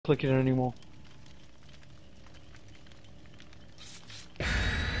Click it anymore.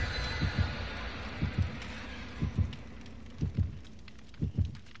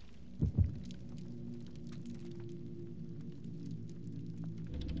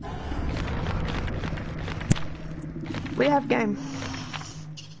 We have game.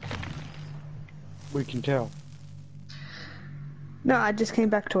 We can tell. No, I just came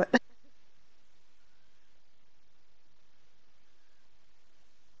back to it.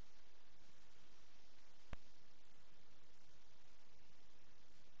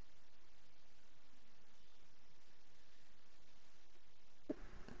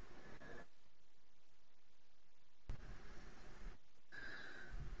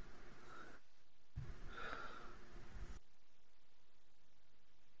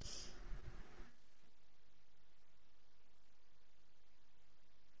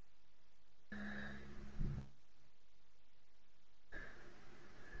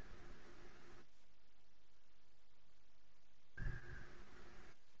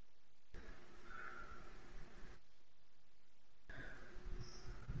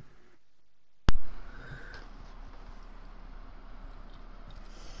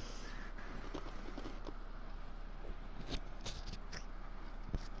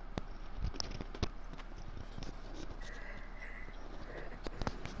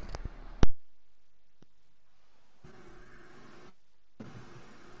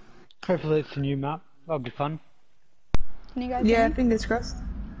 Hopefully it's a new map. That'll be fun. Can you guys Yeah, hear me? fingers crossed.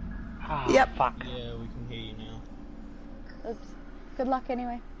 Ah, Yep. fuck. Yeah, we can hear you now. Oops. Good luck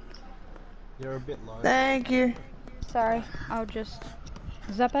anyway. You're a bit low. Thank you. Sorry. I'll just...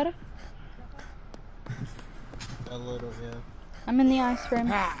 Is that better? A little, yeah. I'm in the ice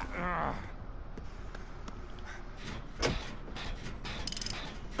room.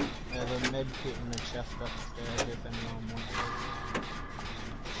 There's a med kit in the chest upstairs if anyone wants it.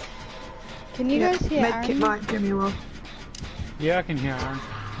 Can you guys hear Medkit Aaron? might do me well. Yeah, I can hear Aaron.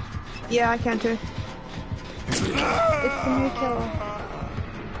 Yeah, I can too. It's the new killer.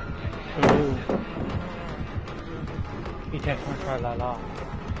 Ooh. He takes my try la la.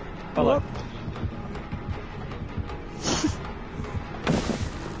 Hello.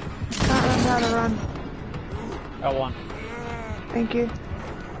 Can't run how to run. L1. Thank you.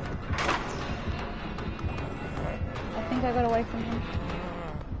 I think I got away from him.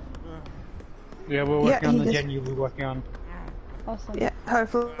 Yeah, we're working on he the just- gen you'll be working on. Awesome. Yeah,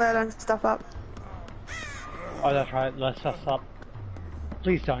 hopefully I don't stuff up. Oh, that's right. Let's us up.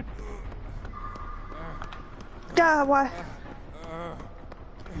 Please don't. God, why?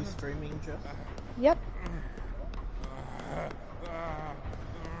 You streaming, Jess? Yep.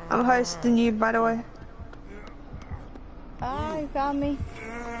 I'm hosting you, by the way. Ah, you found me.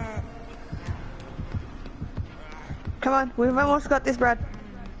 Come on, we've almost got this, Brad.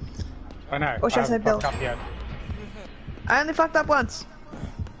 I know. Or should I say haven't Bill? fucked up yet. I only fucked up once.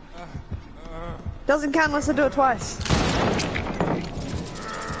 Doesn't count unless I do it twice.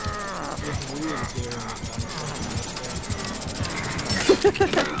 It's weird hearing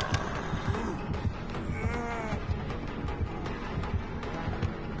it.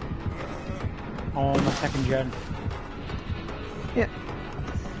 On the second gen. Yeah.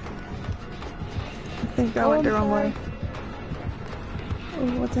 I think I Oh, went the I'm wrong sorry. way.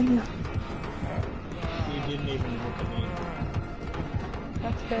 Oh, what's in here? You didn't even look at me.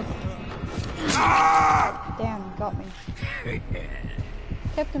 That's good. Damn, got me.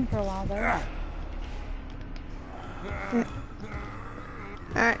 Kept him for a while though. Yeah.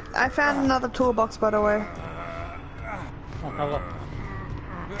 Alright, I found another toolbox, by the way. What color?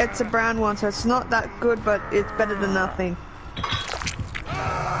 It's a brown one, so it's not that good, but it's better than nothing.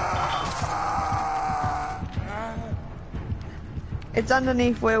 It's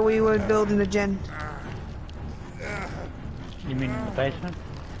underneath where we were building the gen. You mean in the basement?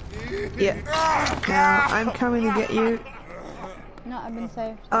 Yeah. Now, I'm coming to get you. No, I've been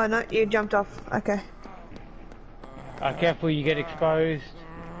saved. Oh, no, you jumped off. Okay. Careful, you get exposed.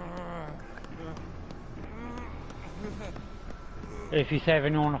 If you save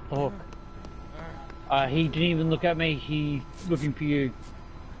anyone off the hook. He didn't even look at me, he's looking for you.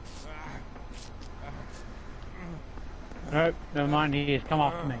 Nope, never mind, he has come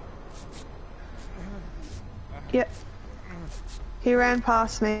after me. Yep. He ran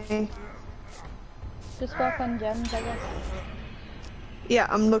past me. Just work on gems, I guess. Yeah,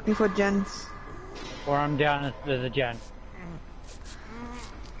 I'm looking for gens. Or I'm down at the gen.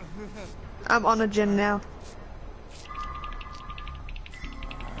 I'm on a gen now.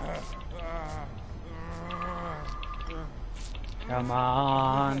 Come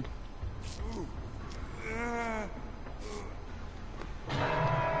on.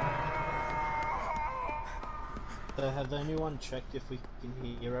 So has anyone checked if we can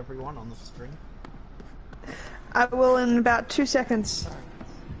hear everyone on the stream? I will in about 2 seconds.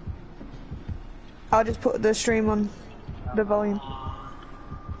 I'll just put the stream on the volume.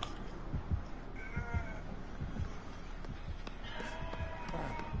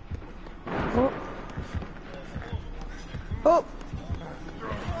 Oh. Oh.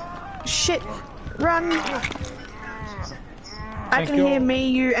 Shit. Run. I can hear me,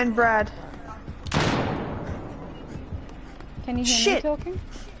 you, and Brad. Can you hear Shit. me talking?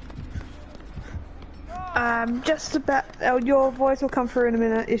 Just about. Your voice will come through in a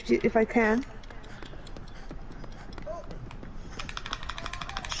minute if I can.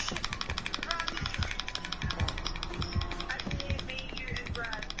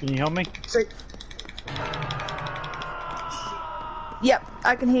 Can you help me? Sweet. Yep,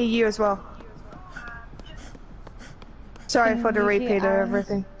 I can hear you as well. Sorry for the repeat of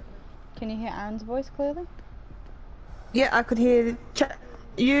everything. Can you hear Aaron's voice clearly? Yeah, I could hear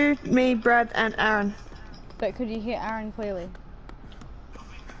you, me, Brad, and Aaron. But could you hear Aaron clearly?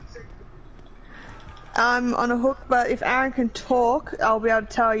 I'm on a hook, but if Aaron can talk, I'll be able to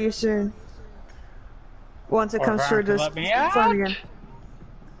tell you soon. Once it comes through this phone again.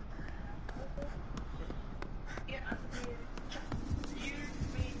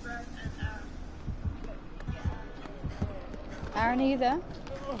 Aaron, are you there?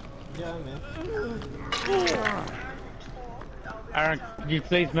 Yeah, man. Aaron, could you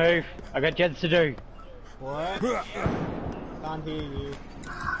please move? I got jets to do. What? Can't hear you.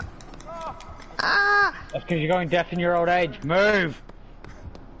 Ah! That's because you're going deaf in your old age. Move!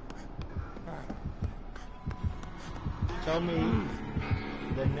 Tell me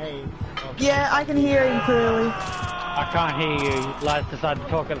the name of... Yeah, I can hear him clearly. I can't hear you. Lads decided to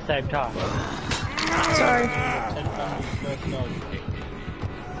talk at the same time. Sorry.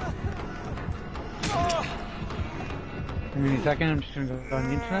 Give me a second, I'm just going to go on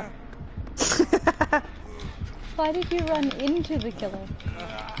the internet. Why did you run into the killer?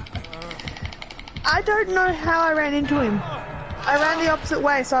 I don't know how I ran into him. I ran the opposite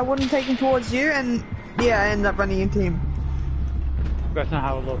way, so I wouldn't take him towards you, and yeah, I ended up running into him. That's not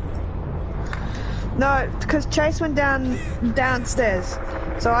how it looked. No, because Chase went downstairs,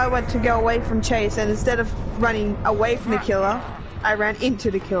 so I went to go away from Chase, and instead of running away from the killer, I ran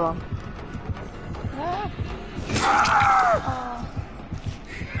into the killer.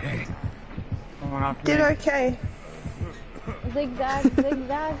 Did okay. Zigzag,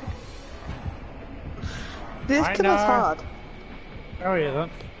 zigzag. This killer's hard. Oh, he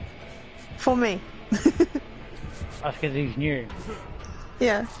isn't. For me. That's because he's new.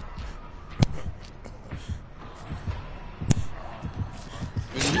 Yeah.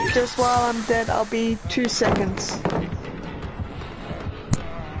 Just while I'm dead, I'll be 2 seconds.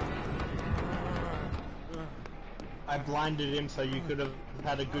 I blinded him so you could have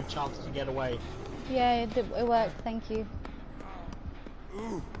had a good chance to get away. Yeah, it worked, thank you.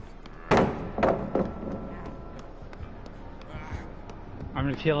 I'm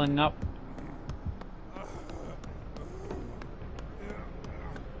just healing up.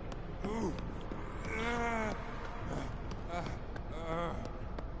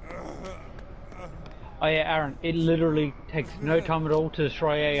 Oh yeah, Aaron, it literally takes no time at all to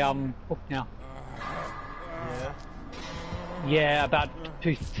destroy a hook now. Yeah. Yeah, about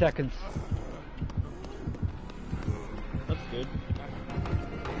 2 seconds. That's good.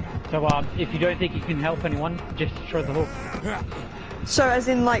 So if you don't think you can help anyone, just destroy the hook. So as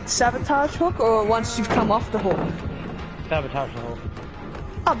in like sabotage hook, or once you've come off the hook? Sabotage the hook.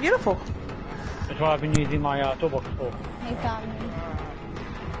 Oh, beautiful. That's what I've been using my toolbox for. He found me.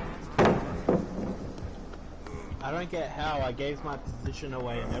 I don't get how I gave my position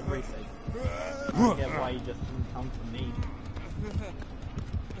away and everything. I don't get why you just didn't come for me.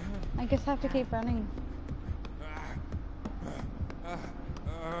 I guess I have to keep running.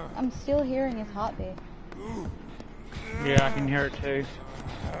 I'm still hearing his heartbeat. Yeah, I can hear it too.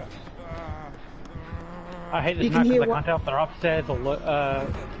 I hate this map because I can't tell if they're upstairs or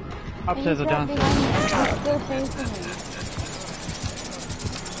upstairs or downstairs. He's still chasing me.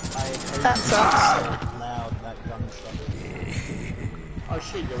 That sucks. Loud, that gun sucks. Oh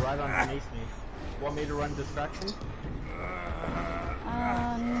shit, you're right underneath me. Want me to run distraction?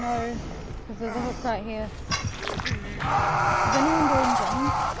 No. Because there's a hook right here. Is anyone doing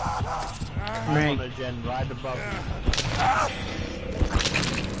guns? I'm on a gen right above me.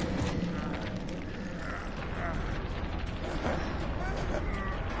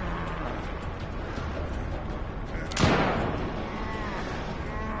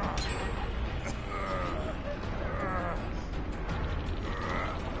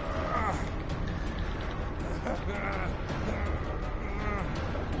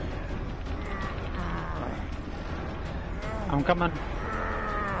 I'm coming.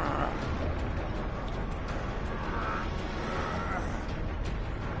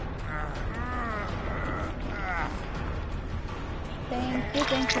 Thank you,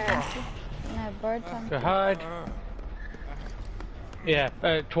 thank you, thank you. And I have bird time. Go hide. Yeah,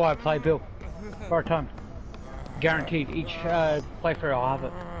 try play Bill. Bar time. Guaranteed. Each playthrough I'll have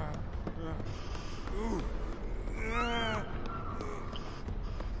it.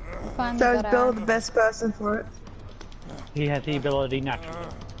 Finally So is got Bill our- the best person for it? He has the ability naturally.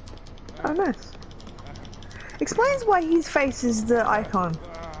 Oh, nice. Explains why his face is the icon.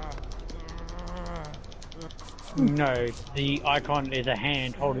 No, the icon is a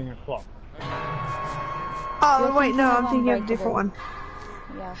hand holding a clock. Oh, You're wait, no, I'm thinking thinking of of a different one.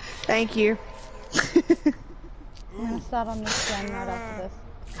 Yeah. Thank you. I'm gonna start on this gen right after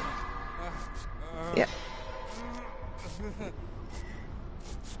this. Yep.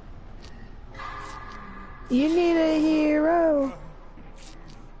 You need a hero.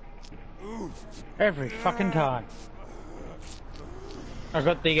 Every fucking time. I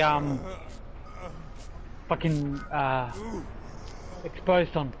got the fucking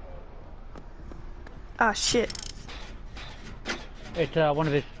exposed on. Ah, shit. It's one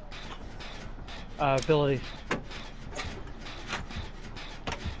of his abilities.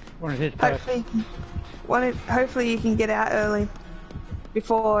 One of his perks. Hopefully you can get out early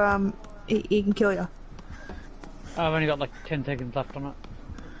before he can kill you. I've only got like 10 seconds left on it.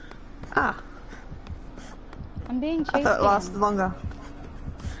 Ah, I'm being chased I thought it lasted again. longer.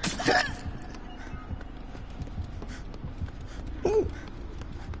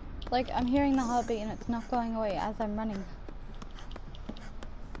 Like, I'm hearing the heartbeat and it's not going away as I'm running.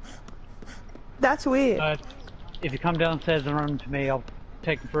 That's weird. If you come downstairs and run to me, I'll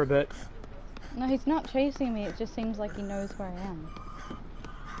take him for a bit. No, he's not chasing me, it just seems like he knows where I am.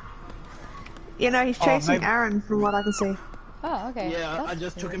 You know, he's chasing maybe- Aaron from what I can see. Oh, okay. Yeah, I That's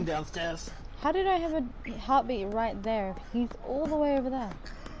just took him weird. downstairs. How did I have a heartbeat right there? He's all the way over there.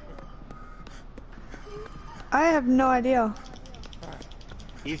 I have no idea.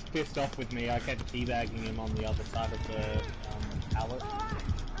 He's pissed off with me. I kept teabagging him on the other side of the pallet.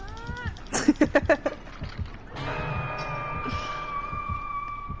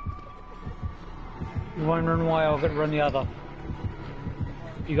 You're wondering why I'll get run the other.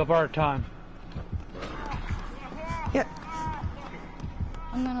 You got borrowed time. Yep.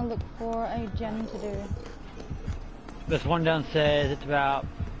 I'm gonna look for a gen to do. There's one downstairs, it's about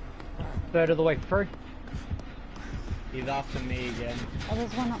a third of the way through. He's after me again. Oh,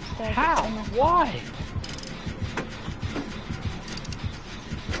 there's one upstairs. How? that's in the- Why?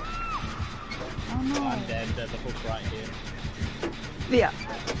 Oh no. I'm dead. There's a hook right here. Yeah.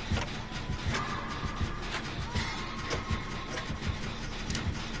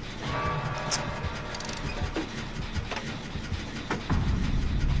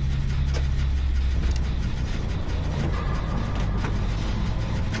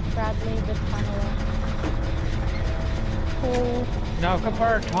 Bradley, the tunneler. Cool. No, I've got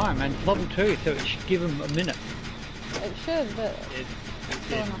borrowed time and it's level 2, so it should give him a minute. It should, but It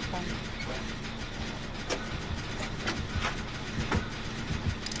still did. enough time.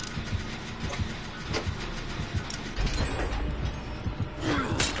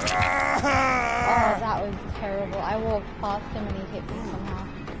 Oh, that was terrible. I walked past him and he hit me somehow.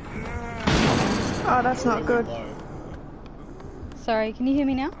 Oh, that's not good. Low. Sorry, can you hear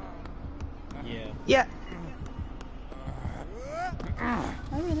me now? Yeah. Yeah.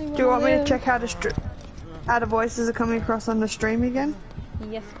 I really Do you want me to live. check how the voices are coming across on the stream again?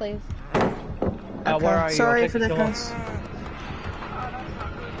 Yes, please. Where are you? Sorry I'll for take the you to- cause.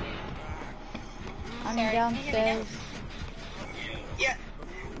 I'm downstairs.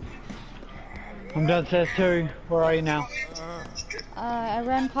 I'm downstairs too. Where are you now? I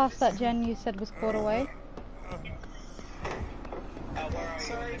ran past that gen you said was caught away.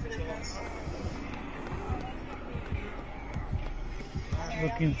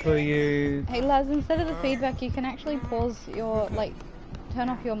 Looking for you. Hey Laz, instead of the feedback, you can actually pause your, like, turn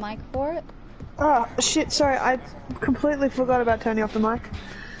off your mic for it. Oh, shit, sorry, I completely forgot about turning off the mic.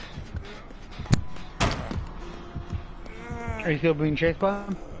 Are you still being chased by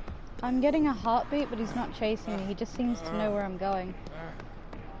him? I'm getting a heartbeat, but he's not chasing me. He just seems to know where I'm going.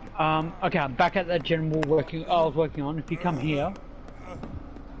 Okay, I'm back at that general I was working on. If you come here,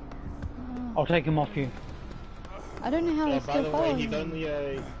 I'll take him off you. I don't know how Yeah, he's by still the way, following he's me. only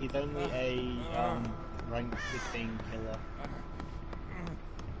a rank 15 killer.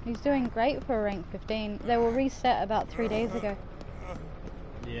 He's doing great for a rank 15. They were reset about 3 days ago.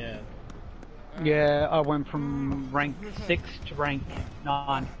 Yeah. Yeah, I went from rank 6 to rank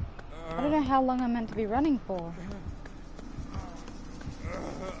 9. I don't know how long I'm meant to be running for.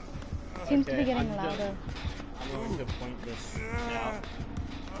 seems to be Okay, getting louder. I'm going to point this out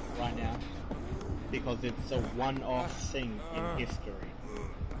right now because it's a one-off thing in history.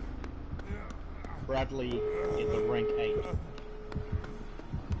 Bradley is a rank 8.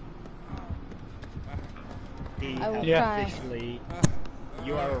 He I will has try. officially.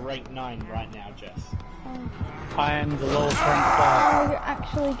 You are a rank 9 right now, Jess. I am the lowest ranked player. Oh, you're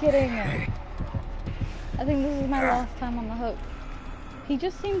actually kidding. I think this is my last time on the hook. He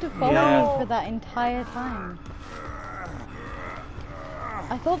just seemed to follow Yeah. me for that entire time.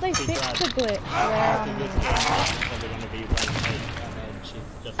 I thought they fixed the glitch After this where, game, she's probably going to be rank 8, and then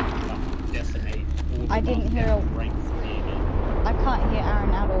she's just going to decimate all the I didn't bugs hear down a- to rank 3 again. I can't hear Aaron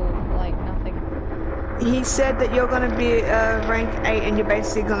at all, like nothing. He said that you're going to be rank 8 and you're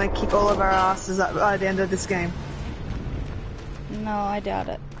basically going to kick all of our asses at the end of this game. No, I doubt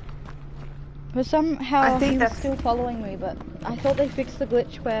it. But somehow I think he was that's- still following me, but I thought they fixed the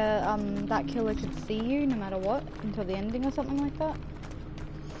glitch where that killer could see you no matter what until the ending or something like that.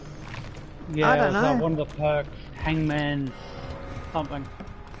 Yeah, I don't it was like know. one of the perks, Hangman, something.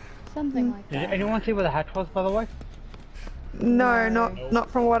 Something like Did that. anyone see where the hatch was, by the way? No, not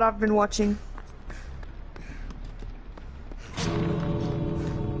from what I've been watching.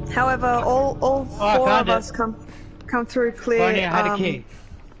 However, all I four found of it. us come through clear Only I had a key.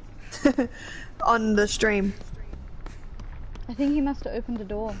 on the stream. I think he must have opened a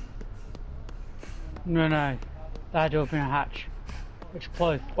door. No, I had to open a hatch. It's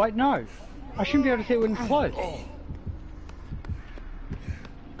closed. Wait, no. I shouldn't be able to see it when it's closed.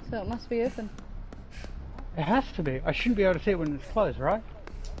 So it must be open. It has to be. I shouldn't be able to see it when it's closed, right?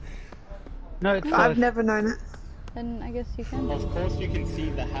 No, it's closed. I've never known it. Then I guess you can. Of course you can see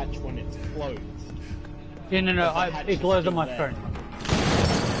the hatch when it's closed. Yeah, no, The hatch it's is closed on still my there. screen.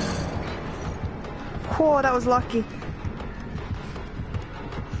 Whoa, that was lucky.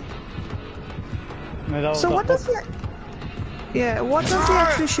 No, that was So the what does hook. what does he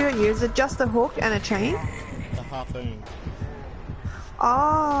actually shoot you? Is it just a hook and a chain? The harpoon.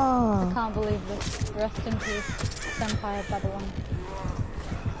 Oh. Can't believe this. Rest in peace, Senpai Babylon.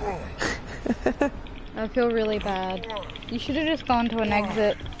 I feel really bad. You should have just gone to an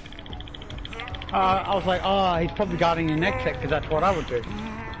exit. I was like, oh, he's probably guarding an exit because that's what I would do.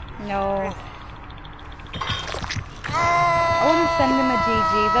 No. I want to send him a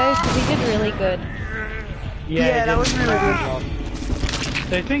GG though, because he did really good. Yeah, that was really good. good.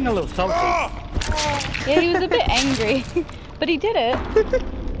 So he's being a little salty. Yeah, he was a bit angry, but he did it.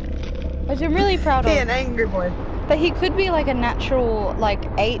 Which I'm really proud He of. an angry boy. But he could be like a natural like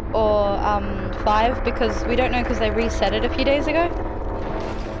 8 or 5 because we don't know because they reset it a few days ago.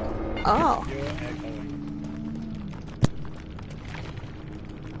 Oh. You're echoing.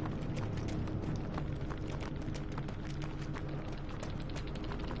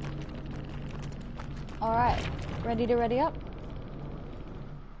 Alright, ready to ready up?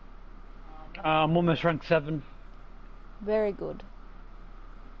 I'm almost rank 7. Very good.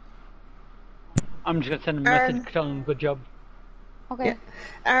 I'm just gonna send him a message telling him good job. Okay. Yeah.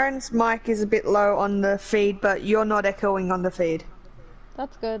 Aaron's mic is a bit low on the feed, but you're not echoing on the feed.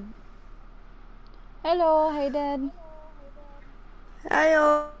 That's good. Hello, hey Dad.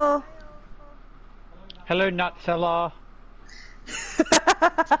 Heyo. Hello, nut seller.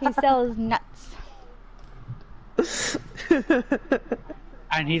 He sells nuts.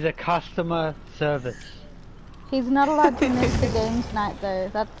 And he's a customer service. He's not allowed to miss the games night though.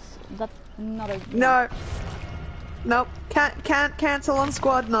 That's not a No. Nope. Can't cancel on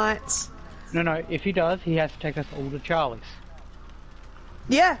squad nights. No, if he does, he has to take us all to Charlie's.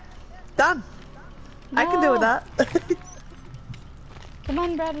 Yeah. Done. I can do with No. that. Come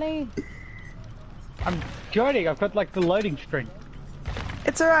on, Bradley. I'm joining, I've got like the loading screen.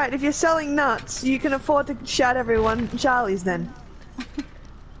 It's alright, if you're selling nuts, you can afford to shout everyone Charlie's then.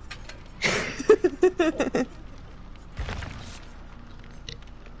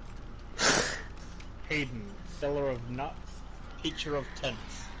 Hayden, seller of nuts, teacher of tents.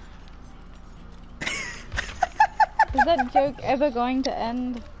 Is that joke ever going to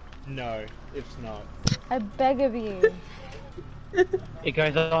end? No, it's not. I beg of you. It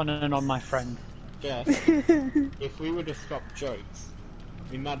goes on and on, my friend. Jess, if we were to stop jokes,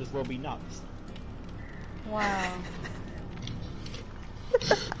 we might as well be nuts. Wow.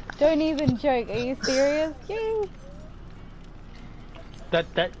 Don't even joke. Are you serious? Yay.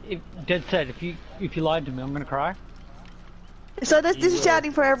 Dead said, if you lied to me, I'm gonna cry. So this is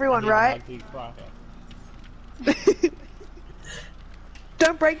shouting for everyone, right?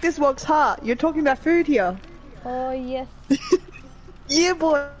 Don't break this wog's heart. You're talking about food here. Oh yes. Yeah,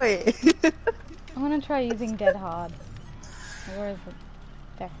 boy. I'm gonna try using Dead Hard. Where is it?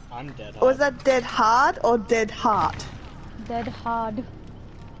 I'm dead. Was that dead hard or dead heart? Dead hard.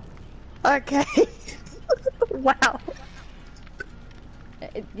 Okay. Wow.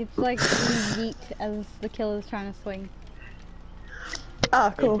 It's like yeet as the killer's trying to swing. Oh,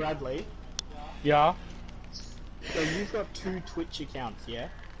 Hey, cool. Bradley. Yeah. So you've got 2 Twitch accounts, yeah?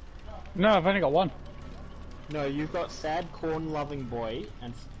 No, I've only got one. No, you've got Sad Corn Loving Boy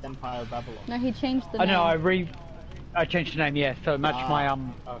and Empire Babylon. No, he changed the I name. know. I changed the name. Yeah, so it matched my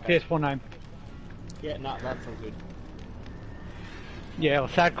okay. PS4 name. Yeah, no, that's all good. Yeah, it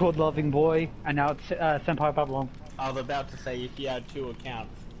was Sad Chord Loving Boy, and now it's Senpai Babylon. I was about to say, if you had 2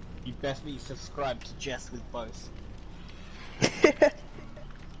 accounts, you'd best be subscribed to Jess with both.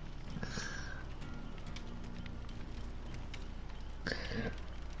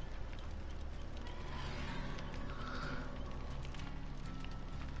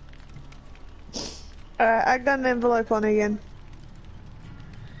 Alright, I got an envelope on again.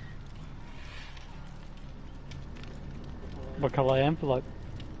 What colour envelope?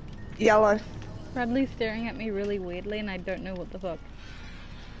 Yellow. Bradley's staring at me really weirdly and I don't know what the fuck.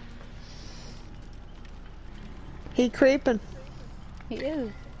 He creeping. He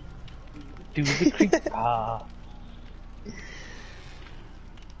is. Do the creep. Ah.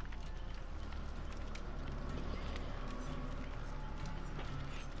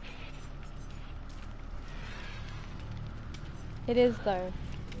 It is though.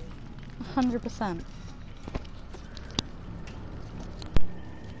 100%.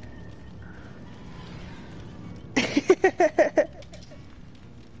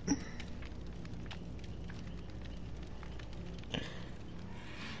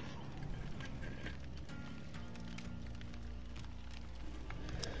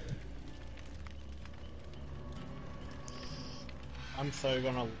 I'm so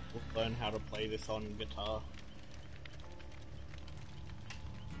gonna learn how to play this on guitar.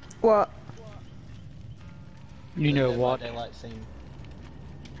 What? You know Dead by what? Daylight scene.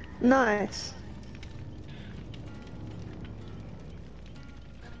 Nice.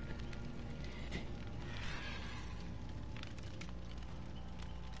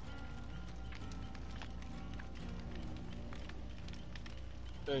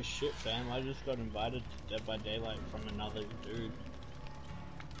 Oh shit, fam, I just got invited to Dead by Daylight from another dude.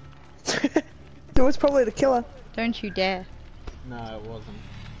 It was probably the killer. Don't you dare. No, it wasn't.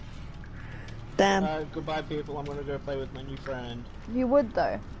 Damn. Goodbye people, I'm gonna go play with my new friend. You would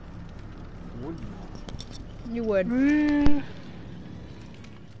though. Wouldn't I? You would.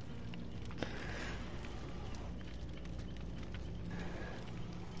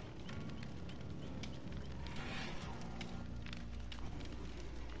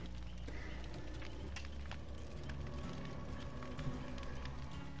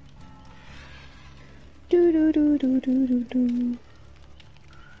 Do do do do do do do.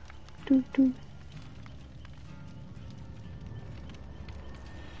 Do do.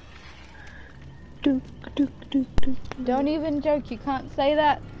 Do do do do. Don't even joke, you can't say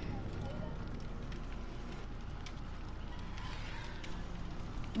that.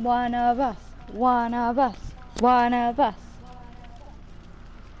 One of us, one of us, one of us.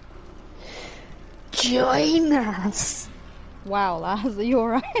 Join us. Wow, Laz, are you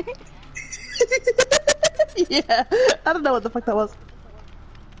alright? Yeah, I don't know what the fuck that was.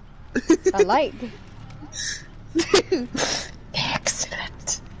 I like.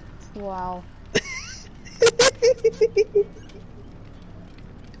 Excellent. Wow.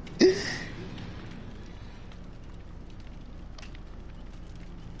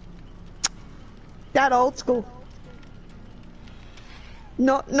 That old school.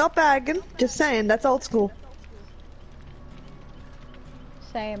 Not bagging, just saying that's old school.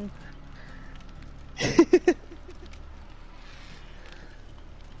 Same.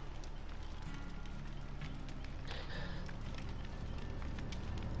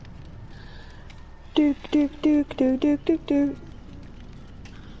 Duke, duke, duke, duke, duke, duke, duke.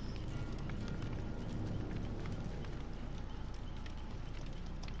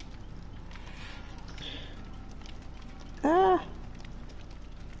 Ah.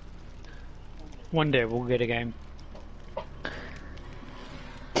 One day we'll get a game.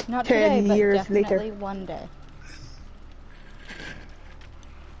 Not 10 today, but years definitely later. one day.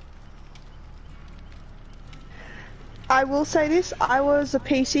 I will say this, I was a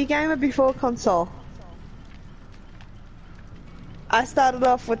PC gamer before console. I started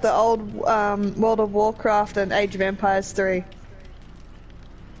off with the old World of Warcraft and Age of Empires 3.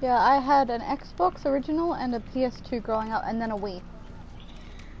 Yeah, I had an Xbox original and a PS2 growing up, and then a Wii.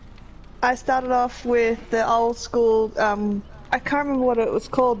 I started off with the old school, I can't remember what it was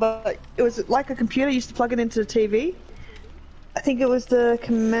called, but it was like a computer, you used to plug it into the TV. I think it was the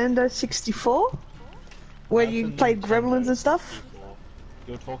Commando 64, where That's a you played Nintendo Gremlins and stuff. 64.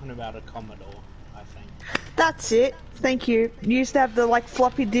 You're talking about a Commodore, I think. That's it. Thank you. You used to have the like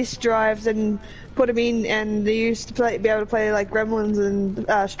floppy disk drives and put them in, and you used to be able to play like Gremlins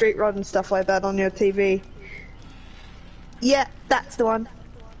and Street Rod and stuff like that on your TV. Yeah, that's the one.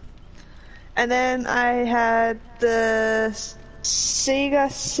 And then I had the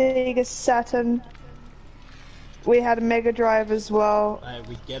Sega Saturn. We had a Mega Drive as well.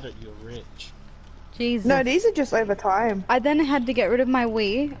 We get it, you're rich. Jesus. No, these are just over time. I then had to get rid of my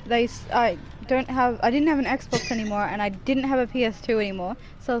Wii. I didn't have an Xbox anymore, and I didn't have a PS2 anymore,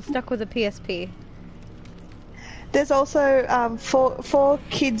 so I was stuck with a PSP. There's also four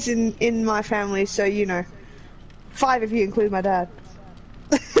kids in my family, so you know, 5 if you include my dad.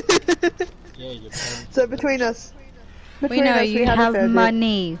 Yeah, your parents. So between us, We know you had a have fair bit.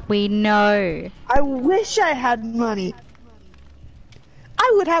 money. We know. I wish I had money.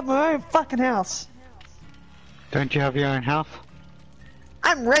 I would have my own fucking house. Don't you have your own house?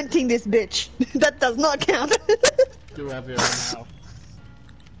 I'm renting this bitch. That does not count. Do have your own house.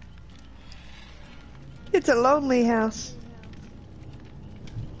 It's a lonely house.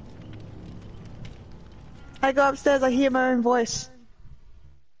 I go upstairs, I hear my own voice.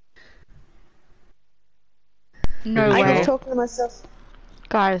 No I way. get talking to myself.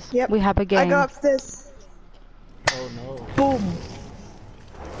 Guys, Yep. we have a I game. go upstairs. Oh no. Boom.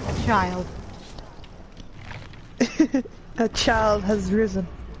 Child. A child has risen.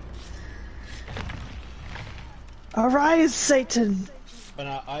 Arise, Satan. When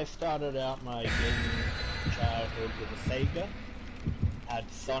I started out my gaming childhood with a Sega, had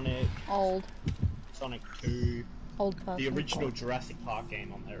Sonic, Old. Sonic 2, Old person. the original Jurassic Park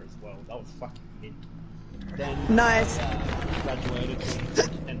game on there as well. That was fucking mint. Then Nice. I graduated to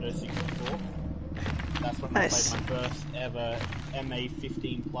Nintendo 64. That's when Nice. I played my first ever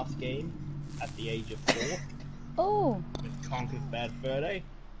MA15 plus game at the age of 4 Oh, with Conker's Bad Fur Day.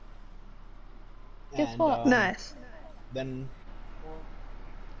 Guess what? Nice. Then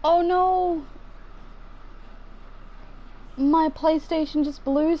oh no! My PlayStation just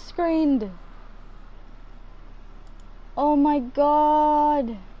blue screened. Oh my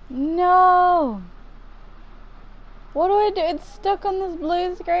god! No! What do I do? It's stuck on this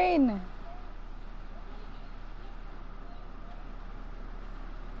blue screen.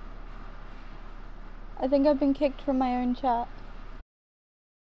 I think I've been kicked from my own chat.